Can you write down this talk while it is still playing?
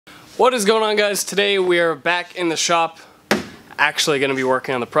What is going on, guys? Today we are back in the shop, actually going to be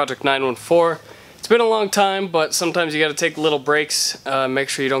working on the Project 914. It's been a long time, but sometimes you got to take little breaks, make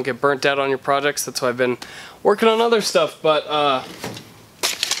sure you don't get burnt out on your projects. That's why I've been working on other stuff, but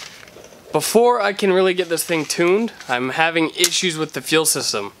before I can really get this thing tuned, I'm having issues with the fuel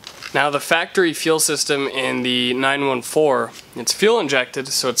system. Now, the factory fuel system in the 914, it's fuel injected,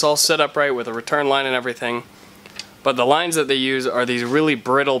 so it's all set up right with a return line and everything. But the lines that they use are these really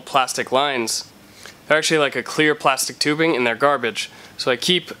brittle plastic lines. They're actually like a clear plastic tubing and they're garbage. So I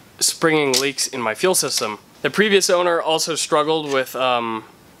keep springing leaks in my fuel system. The previous owner also struggled with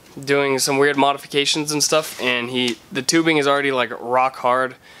doing some weird modifications and stuff, and the tubing is already like rock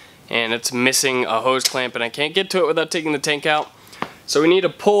hard and it's missing a hose clamp, and I can't get to it without taking the tank out. So we need to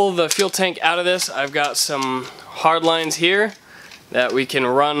pull the fuel tank out of this. I've got some hard lines here that we can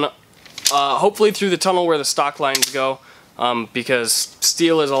run hopefully through the tunnel where the stock lines go, because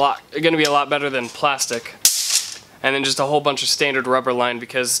steel is going to be a lot better than plastic. And then just a whole bunch of standard rubber line,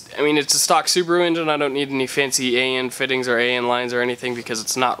 because I mean, it's a stock Subaru engine. I don't need any fancy AN fittings or AN lines or anything because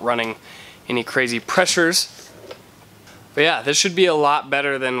it's not running any crazy pressures. But yeah, this should be a lot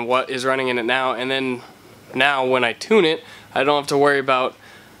better than what is running in it now. And then now when I tune it, I don't have to worry about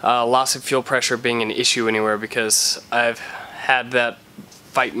loss of fuel pressure being an issue anywhere, because I've had that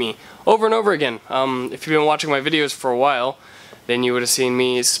fight me over and over again. If you've been watching my videos for a while, then you would have seen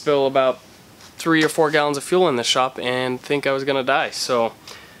me spill about 3 or 4 gallons of fuel in this shop and think I was gonna die. So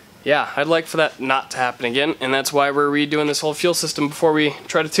yeah, I'd like for that not to happen again, and that's why we're redoing this whole fuel system before we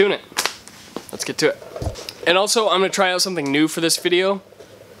try to tune it. Let's get to it. And also, I'm gonna try out something new for this video.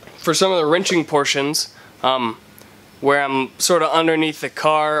 For some of the wrenching portions, where I'm sort of underneath the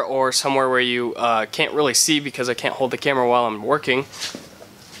car or somewhere where you can't really see because I can't hold the camera while I'm working,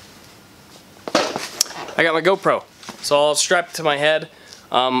 I got my GoPro, so I'll strap it to my head.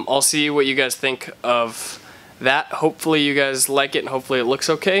 I'll see what you guys think of that. Hopefully you guys like it, and hopefully it looks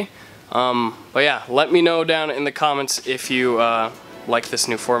okay. But yeah, let me know down in the comments if you like this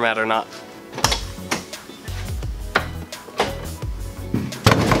new format or not.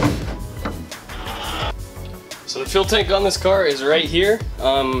 So the fuel tank on this car is right here,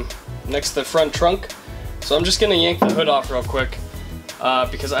 next to the front trunk. So I'm just gonna yank the hood off real quick,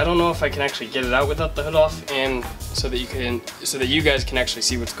 because I don't know if I can actually get it out without the hood off, and so that you guys can actually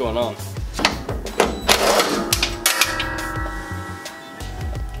see what's going on.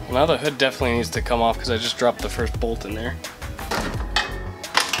 Well, now the hood definitely needs to come off because I just dropped the first bolt in there.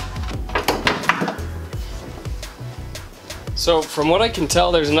 So from what I can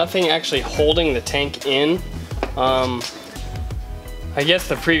tell, there's nothing actually holding the tank in. I guess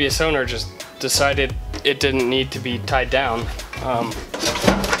the previous owner just decided it didn't need to be tied down.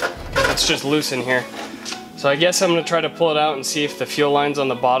 It's just loose in here. So I guess I'm going to try to pull it out and see if the fuel lines on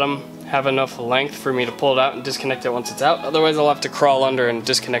the bottom have enough length for me to pull it out and disconnect it once it's out. Otherwise I'll have to crawl under and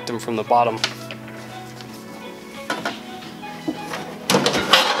disconnect them from the bottom.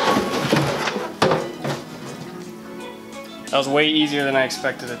 That was way easier than I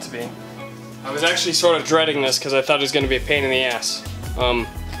expected it to be. I was actually sort of dreading this because I thought it was going to be a pain in the ass.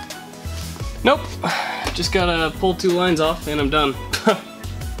 Nope. Just gotta pull 2 lines off and I'm done.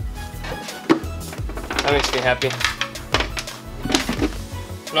 That makes me happy.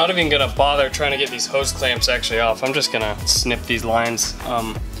 I'm not even gonna bother trying to get these hose clamps actually off. I'm just gonna snip these lines,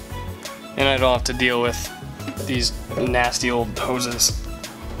 and I don't have to deal with these nasty old hoses.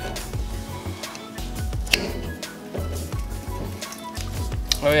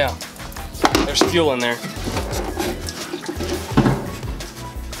 Oh yeah, there's fuel in there.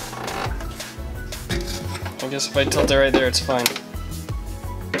 I guess if I tilt it right there, it's fine.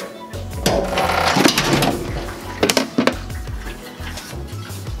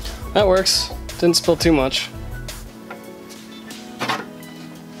 That works. Didn't spill too much.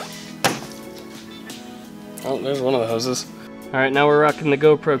 Oh, there's one of the hoses. Alright, now we're rocking the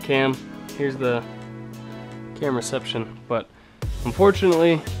GoPro cam. Here's the cam reception. But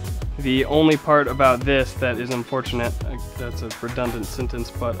unfortunately, the only part about this that is unfortunate, that's a redundant sentence,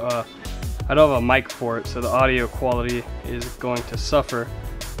 but I don't have a mic for it, so the audio quality is going to suffer.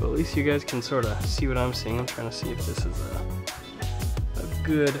 But at least you guys can sort of see what I'm seeing. I'm trying to see if this is a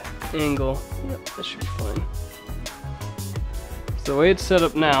good angle. Yep, that should be fine. So the way it's set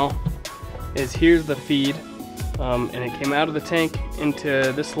up now is here's the feed, and it came out of the tank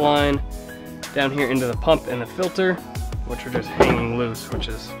into this line, down here into the pump and the filter, which are just hanging loose, which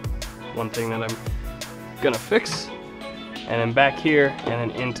is one thing that I'm gonna fix. And then back here,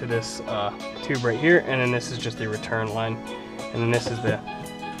 and then into this tube right here, and then this is just the return line, and then this is the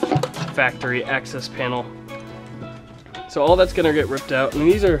factory access panel. So all that's gonna get ripped out, and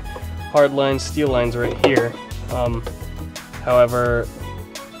these are hard lines, steel lines right here. However,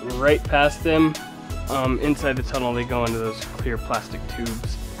 right past them, inside the tunnel, they go into those clear plastic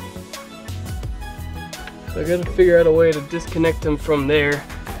tubes. So I gotta figure out a way to disconnect them from there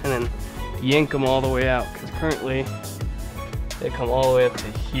and then yank them all the way out, because currently they come all the way up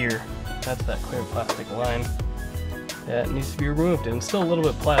to here. That's that clear plastic line that needs to be removed. And it's still a little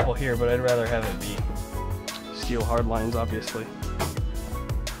bit pliable here, but I'd rather have it be steel hard lines, obviously.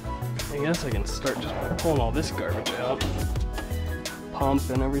 I guess I can start just by pulling all this garbage out. Pump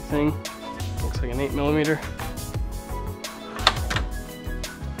and everything. Looks like an 8mm.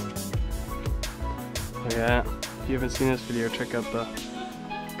 Look at that. If you haven't seen this video, check out the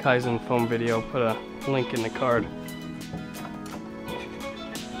Kaizen foam video. I'll put a link in the card.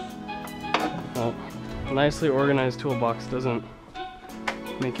 Well, a nicely organized toolbox doesn't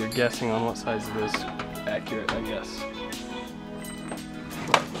make your guessing on what size it is accurate, I guess.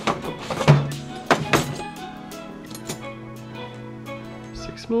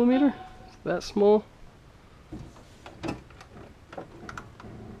 $6mm? Is that small?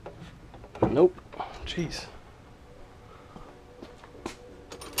 Nope. Jeez.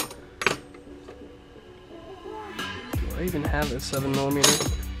 Do I even have a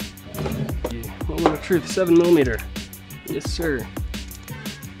 7mm? Yeah. Moment of truth, 7mm. Yes, sir.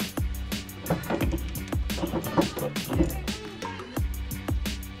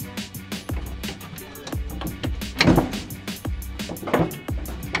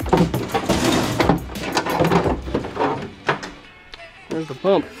 There's the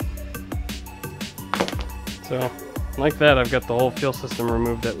pump. So, like that, I've got the whole fuel system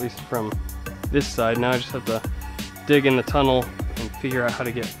removed, at least from this side. Now I just have to dig in the tunnel and figure out how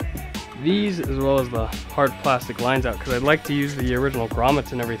to get these as well as the hard plastic lines out, because I'd like to use the original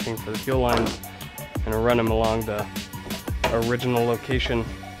grommets and everything for the fuel lines and run them along the original location.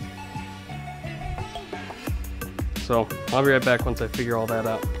 So I'll be right back once I figure all that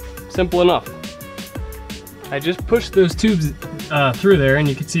out. Simple enough. I just pushed those tubes through there, and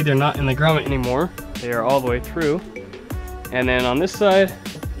you can see they're not in the grommet anymore. They are all the way through. And then on this side,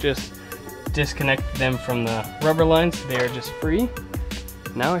 just disconnect them from the rubber lines. They are just free.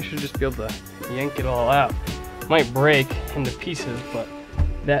 Now I should just be able to yank it all out. Might break into pieces, but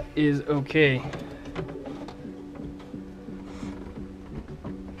that is okay.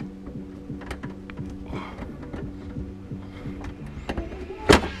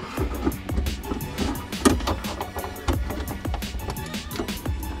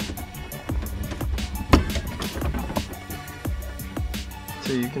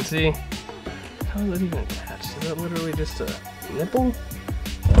 So you can see, how is that even attached? Is that literally just a nipple?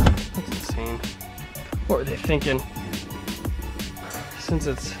 That's insane. What were they thinking? Since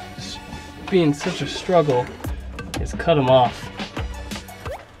it's being such a struggle, is cut them off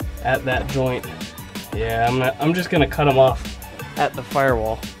at that joint. Yeah, I'm just gonna cut them off at the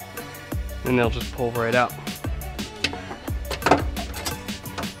firewall, and they'll just pull right out.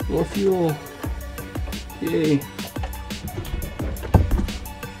 More fuel. Yay.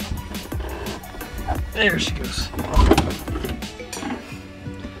 There she goes.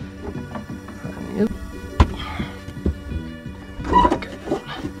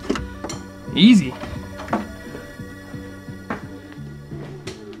 Easy.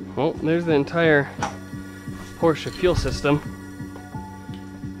 Well, there's the entire Porsche fuel system.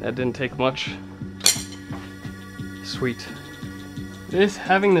 That didn't take much. Sweet.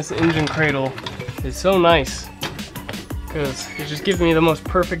 Having this engine cradle is so nice, because it just gives me the most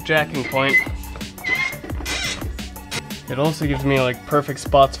perfect jacking point. It also gives me like perfect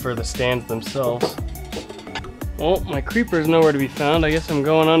spots for the stands themselves. Well, my creeper is nowhere to be found. I guess I'm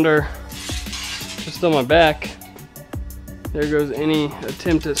going under just on my back. There goes any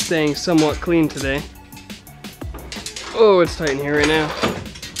attempt at staying somewhat clean today. Oh, it's tight in here right now.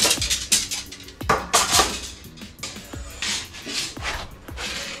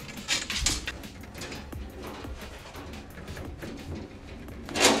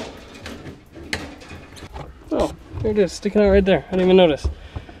 Oh, there it is, sticking out right there. I didn't even notice.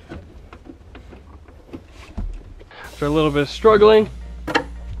 After a little bit of struggling,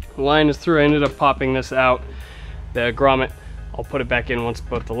 the line is through. I ended up popping this out, the grommet. I'll put it back in once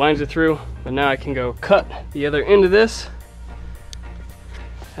both the lines are through. But now I can go cut the other end of this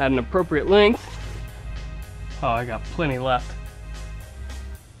at an appropriate length. Oh, I got plenty left.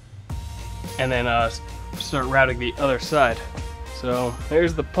 And then start routing the other side. So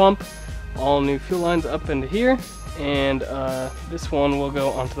there's the pump. All new fuel lines up into here. And this one will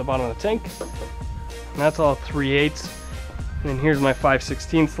go onto the bottom of the tank. And that's all 3/8. And then here's my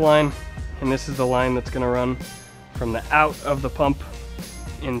 5/16 line. And this is the line that's gonna run from the out of the pump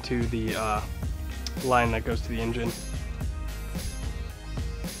into the line that goes to the engine.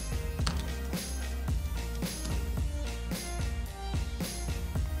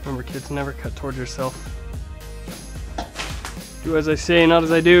 Remember kids, never cut towards yourself. Do as I say, not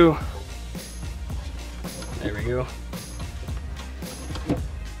as I do. There we go.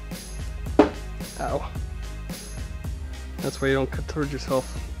 Ow. That's why you don't cut towards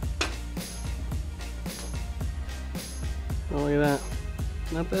yourself. Oh, look at that.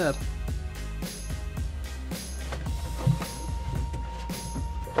 Not bad.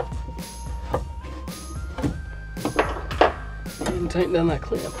 And tighten down that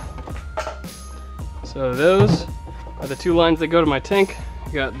clamp. So those are the two lines that go to my tank.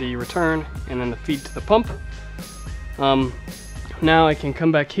 You got the return and then the feed to the pump. Now I can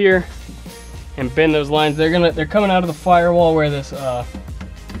come back here and bend those lines. They're coming out of the firewall where this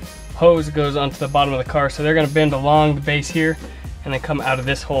hose goes onto the bottom of the car. So they're gonna bend along the base here and then come out of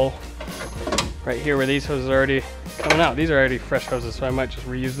this hole right here where these hoses are already coming out. These are already fresh hoses, so I might just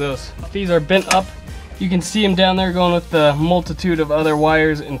reuse those. These are bent up. You can see them down there going with the multitude of other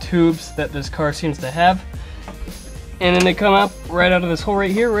wires and tubes that this car seems to have. And then they come up right out of this hole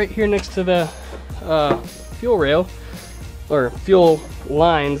right here next to the fuel rail, or fuel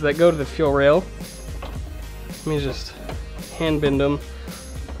lines that go to the fuel rail. Let me just hand bend them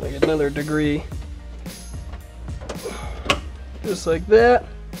like another degree. Just like that.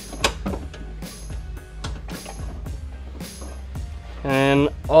 And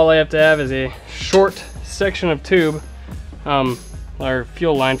all I have to have is a short section of tube, or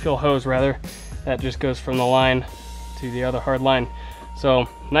fuel line, fuel hose rather, that just goes from the line to the other hard line. So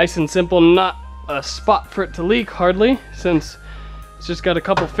nice and simple, not a spot for it to leak hardly, since it's just got a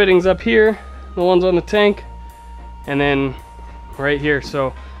couple fittings up here, the ones on the tank, and then right here.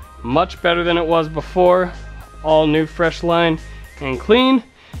 So much better than it was before. All new, fresh line and clean,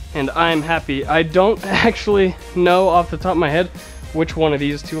 and I'm happy. I don't actually know off the top of my head which one of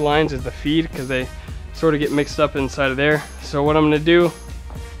these two lines is the feed, because they sort of get mixed up inside of there. So what I'm gonna do,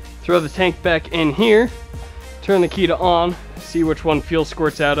 throw the tank back in here, turn the key to on, see which one fuel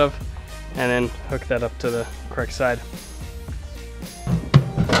squirts out of, and then hook that up to the correct side.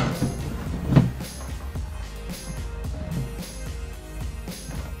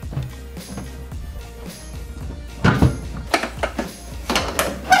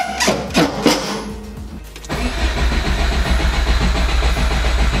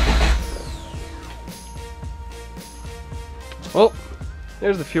 Oh,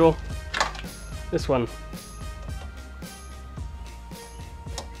 there's the fuel. This one.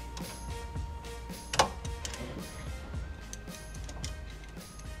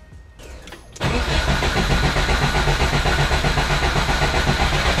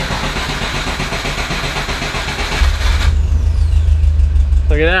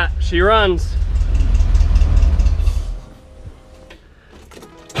 Look at that, she runs.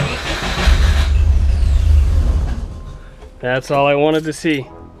 That's all I wanted to see.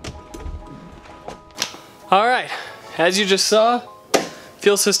 All right, as you just saw,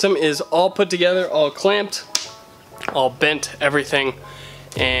 fuel system is all put together, all clamped, all bent, everything,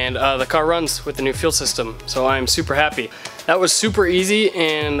 and the car runs with the new fuel system, so I'm super happy. That was super easy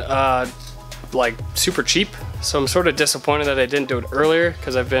and like super cheap, so I'm sort of disappointed that I didn't do it earlier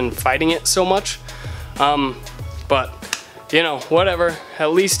because I've been fighting it so much. But you know, whatever,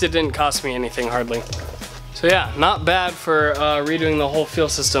 at least it didn't cost me anything hardly. So yeah, not bad for redoing the whole fuel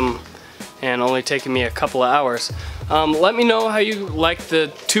system and only taking me a couple of hours. Let me know how you like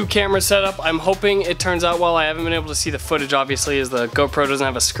the 2-camera setup. I'm hoping it turns out well. I haven't been able to see the footage obviously, as the GoPro doesn't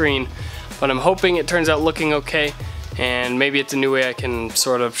have a screen, but I'm hoping it turns out looking okay, and maybe it's a new way I can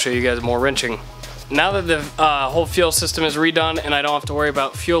sort of show you guys more wrenching. Now that the whole fuel system is redone and I don't have to worry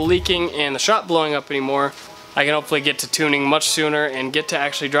about fuel leaking and the shop blowing up anymore, I can hopefully get to tuning much sooner and get to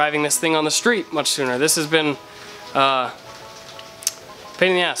actually driving this thing on the street much sooner. This has been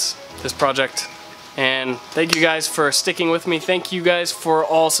pain in the ass, this project. And thank you guys for sticking with me. Thank you guys for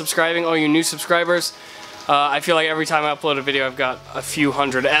all subscribing, all you new subscribers. I feel like every time I upload a video I've got a few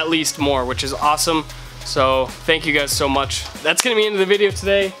hundred, at least more, which is awesome. So thank you guys so much. That's gonna be the end of the video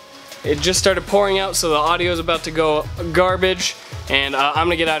today. It just started pouring out, so the audio is about to go garbage. And I'm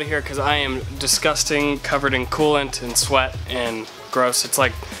gonna get out of here because I am disgusting, covered in coolant and sweat and gross. It's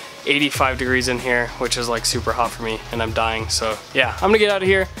like 85 degrees in here, which is like super hot for me, and I'm dying. So yeah, I'm gonna get out of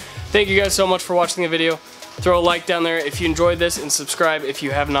here. Thank you guys so much for watching the video. Throw a like down there if you enjoyed this, and subscribe if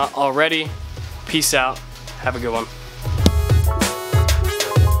you have not already. Peace out. Have a good one.